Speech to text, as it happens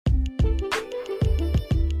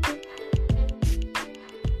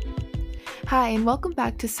Hi, and welcome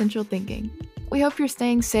back to Central Thinking. We hope you're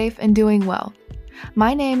staying safe and doing well.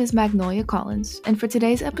 My name is Magnolia Collins, and for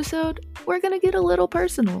today's episode, we're going to get a little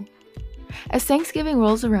personal. As Thanksgiving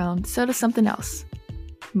rolls around, so does something else.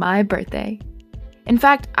 My birthday. In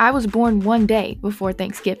fact, I was born one day before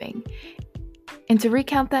Thanksgiving. And to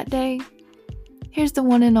recount that day, here's the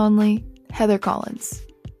one and only Heather Collins.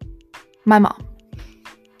 My mom.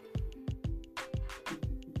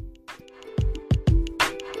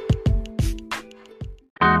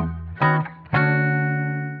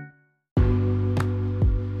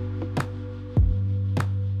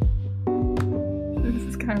 This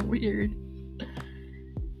is kind of weird. I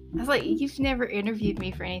was like, you've never interviewed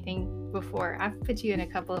me for anything before. I've put you in a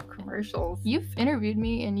couple of commercials. You've interviewed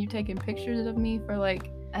me and you've taken pictures of me for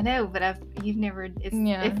I know, but you've never.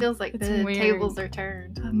 It feels like the weird. tables are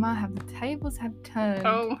turned. The tables have turned.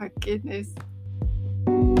 Oh my goodness.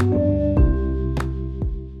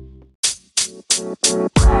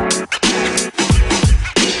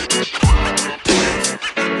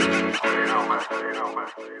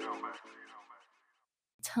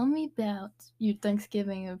 Tell me about your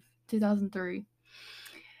Thanksgiving of 2003.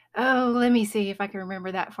 Oh, let me see if I can remember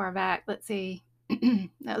that far back. Let's see.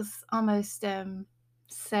 That was almost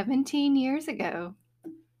 17 years ago.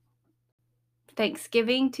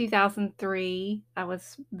 Thanksgiving 2003, I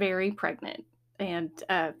was very pregnant and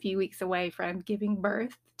a few weeks away from giving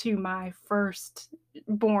birth to my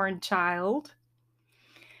first-born child.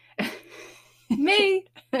 Me!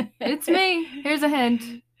 It's me! Here's a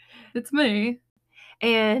hint. It's me.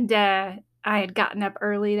 And I had gotten up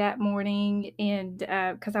early that morning and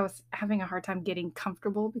because I was having a hard time getting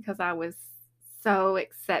comfortable because I was so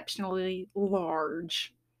exceptionally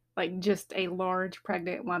large, like just a large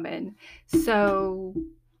pregnant woman. So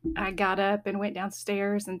I got up and went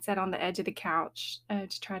downstairs and sat on the edge of the couch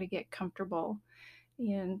to try to get comfortable.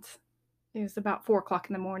 And it was about 4:00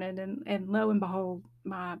 in the morning, and lo and behold,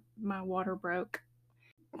 my water broke.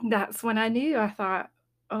 That's when I knew. I thought,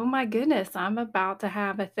 oh my goodness, I'm about to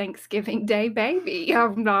have a Thanksgiving Day baby.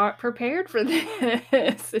 I'm not prepared for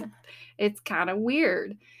this. It's kind of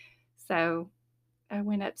weird. So I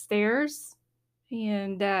went upstairs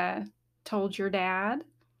and told your dad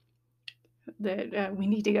that we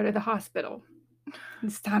need to go to the hospital.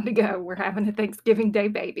 It's time to go. We're having a Thanksgiving Day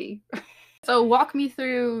baby. So walk me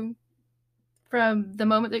through from the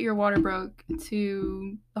moment that your water broke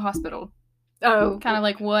to the hospital. Oh, kind of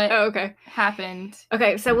like what okay. happened.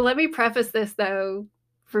 Okay, so let me preface this though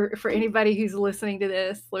for anybody who's listening to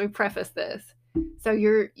this. Let me preface this. So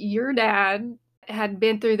your dad had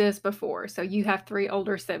been through this before. So you have 3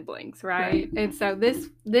 older siblings, right? And so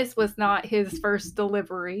this was not his first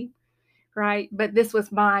delivery, right? But this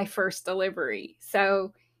was my first delivery.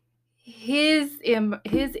 So his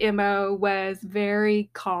MO was very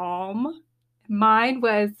calm. Mine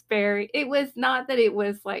was it was not that it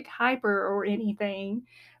was like hyper or anything,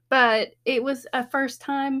 but it was a first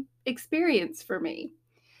time experience for me.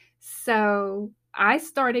 So I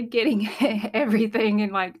started getting everything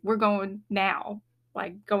and like, we're going now,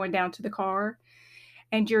 like going down to the car.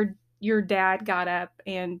 And your dad got up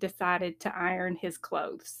and decided to iron his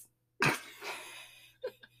clothes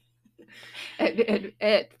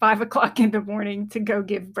at 5:00 in the morning to go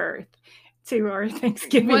give birth to our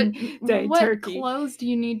Thanksgiving Day turkey. What clothes do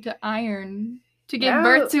you need to iron to give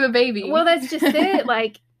birth to a baby? Well, that's just it.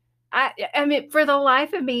 Like, I mean, for the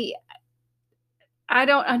life of me, I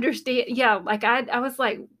don't understand. Yeah, like I was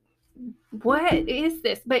like, what is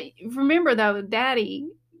this? But remember though, Daddy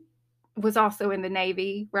was also in the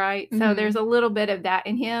Navy, right? So Mhm. there's a little bit of that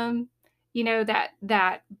in him, you know, that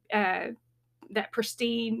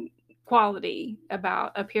pristine quality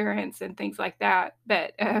about appearance and things like that.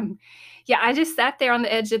 But yeah, I just sat there on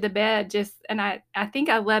the edge of the bed and I think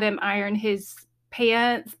I let him iron his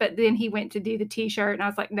pants, but then he went to do the t-shirt and I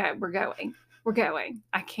was like, no, we're going.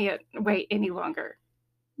 I can't wait any longer.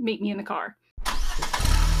 Meet me in the car.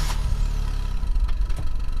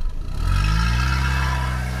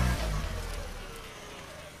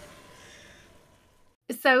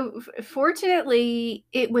 So fortunately,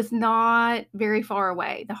 it was not very far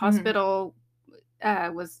away. The hospital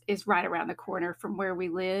is right around the corner from where we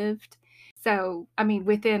lived. So, I mean,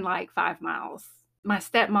 within like 5 miles. My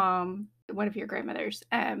stepmom, one of your grandmothers,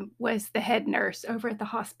 was the head nurse over at the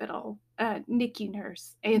hospital, NICU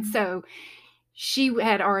nurse. And so she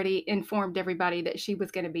had already informed everybody that she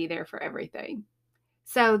was going to be there for everything.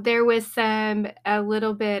 So there was a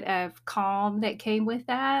little bit of calm that came with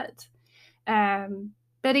that.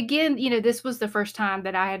 But again, you know, this was the first time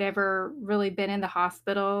that I had ever really been in the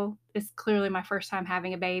hospital. It's clearly my first time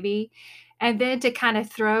having a baby. And then to kind of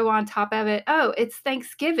throw on top of it, oh, it's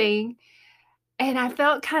Thanksgiving. And I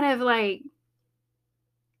felt kind of like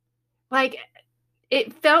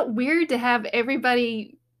it felt weird to have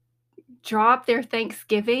everybody drop their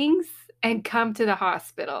Thanksgivings and come to the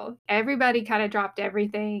hospital. Everybody kinda dropped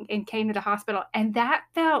everything and came to the hospital, and that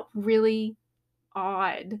felt really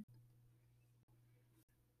odd.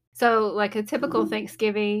 So, like a typical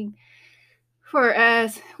Thanksgiving for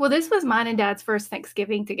us, well, this was mine and dad's first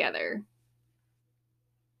Thanksgiving together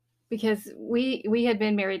because we had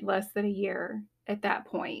been married less than a year at that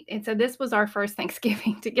point, and so this was our first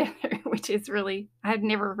Thanksgiving together, which is really, I had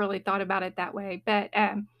never really thought about it that way, but,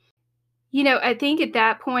 I think at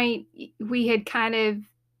that point, we had kind of,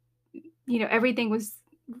 everything was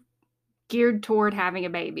geared toward having a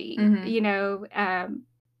baby. Mhm.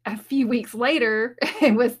 A few weeks later,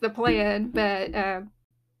 it was the plan, but,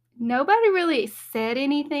 nobody really said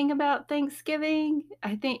anything about Thanksgiving.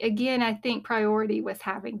 I think priority was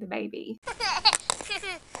having the baby.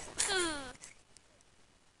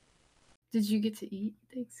 Did you get to eat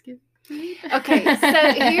Thanksgiving food? Okay,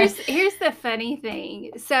 so here's the funny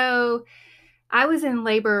thing. So, I was in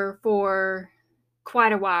labor for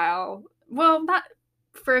quite a while. Well, not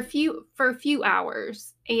for a few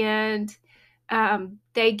hours, and,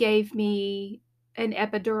 they gave me an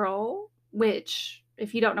epidural, which,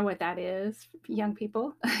 if you don't know what that is, young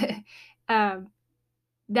people, um,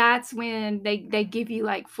 that's when they give you,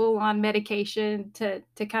 like, full-on medication to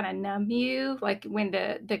kinda numb you, like, when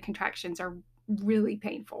the contractions are really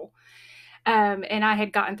painful. And I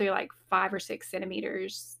had gotten through like 5 or 6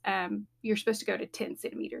 centimeters. You're supposed to go to 10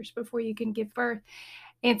 centimeters before you can give birth.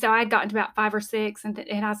 And so I'd gotten to about 5 or 6, and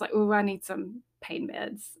I was like, "Oh, I need some pain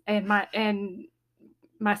meds." And my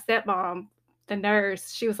stepmom, the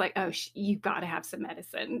nurse, she was like, "Oh, you got to have some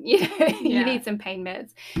medicine. You Yeah. need some pain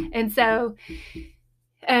meds." And so,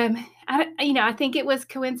 I think it was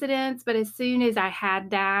coincidence, but as soon as I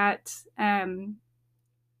had that,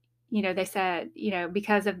 they said,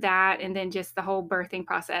 because of that, and then just the whole birthing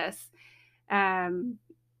process, um,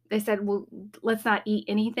 they said, "Well, let's not eat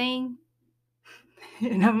anything."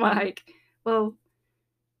 And I'm like, "Well,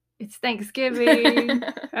 it's Thanksgiving."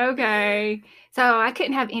 Okay. So I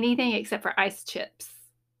couldn't have anything except for ice chips,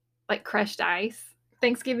 like crushed ice.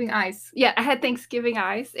 Thanksgiving ice. Yeah, I had Thanksgiving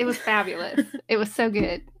ice. It was fabulous. It was so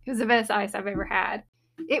good. It was the best ice I've ever had.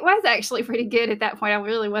 It was actually pretty good at that point. I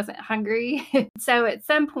really wasn't hungry. So at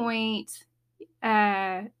some point,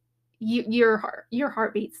 uh, your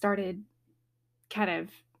heartbeat started kind of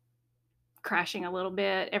crashing a little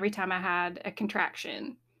bit every time I had a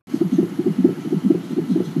contraction.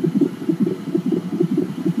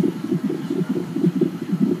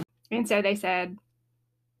 And so they said,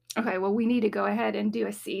 "Okay, well, we need to go ahead and do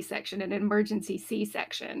a C-section, an emergency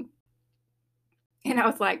C-section." And I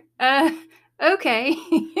was like, okay."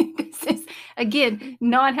 This is, again,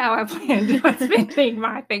 not how I planned on spending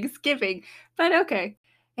my Thanksgiving, but okay.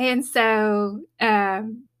 And so,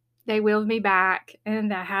 they wheeled me back,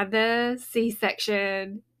 and I had the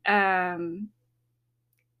C-section, and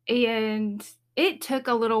it took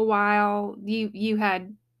a little while. You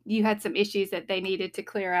had some issues that they needed to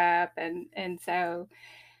clear up, and so,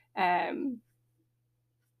 um,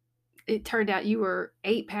 it turned out you were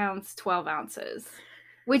 8 pounds, 12 ounces,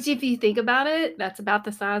 which, if you think about it, that's about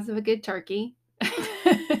the size of a good turkey.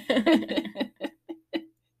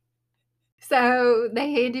 So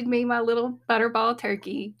they handed me my little butterball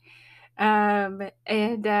turkey, and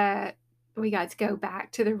we got to go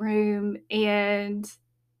back to the room. And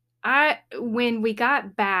when we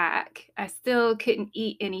got back, I still couldn't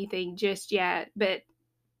eat anything just yet, but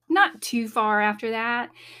not too far after that,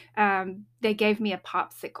 they gave me a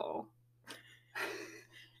popsicle.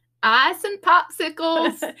 Ice and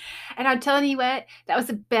popsicles. And I'm telling you what, that was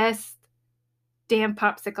the best damn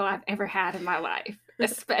popsicle I've ever had in my life,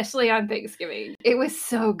 especially on Thanksgiving. It was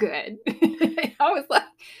so good. I was like,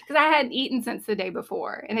 because I hadn't eaten since the day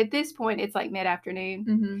before. And at this point, it's like mid-afternoon.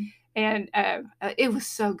 Mhm. And it was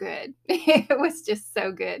so good. It was just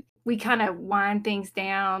so good. We kind of wind things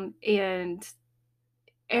down, and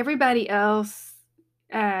everybody else,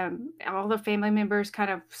 all the family members kind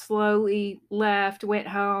of slowly left, went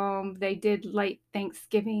home. They did late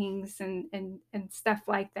Thanksgivings and stuff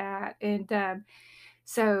like that. And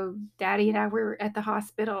so Daddy and I were at the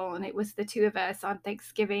hospital, and it was the two of us on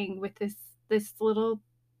Thanksgiving with this little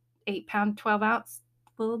 8-pound, 12-ounce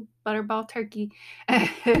little butterball turkey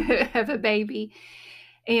of a baby.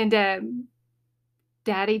 And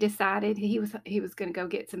Daddy decided he was going to go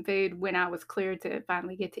get some food when I was cleared to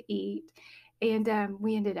finally get to eat, and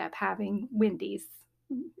we ended up having Wendy's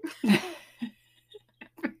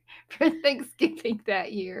for Thanksgiving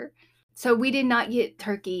that year. So we did not get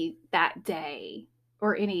turkey that day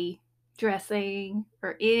or any dressing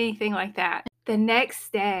or anything like that. The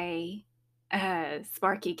next day,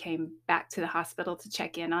 Sparky came back to the hospital to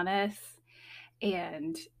check in on us,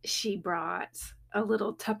 and she brought a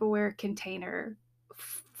little Tupperware container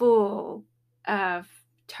full of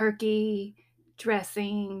turkey,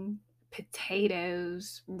 dressing,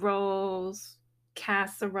 potatoes, rolls,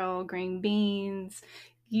 casserole, green beans,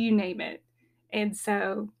 you name it. And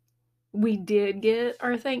so we did get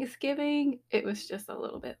our Thanksgiving. It was just a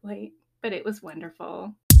little bit late, but it was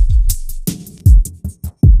wonderful.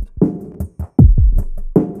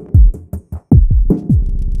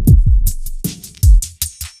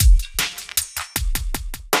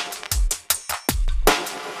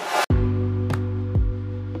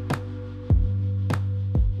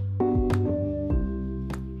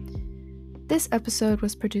 This episode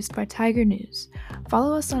was produced by Tiger News.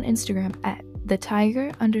 Follow us on Instagram at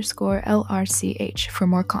 @thetiger_LRCH for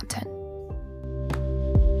more content.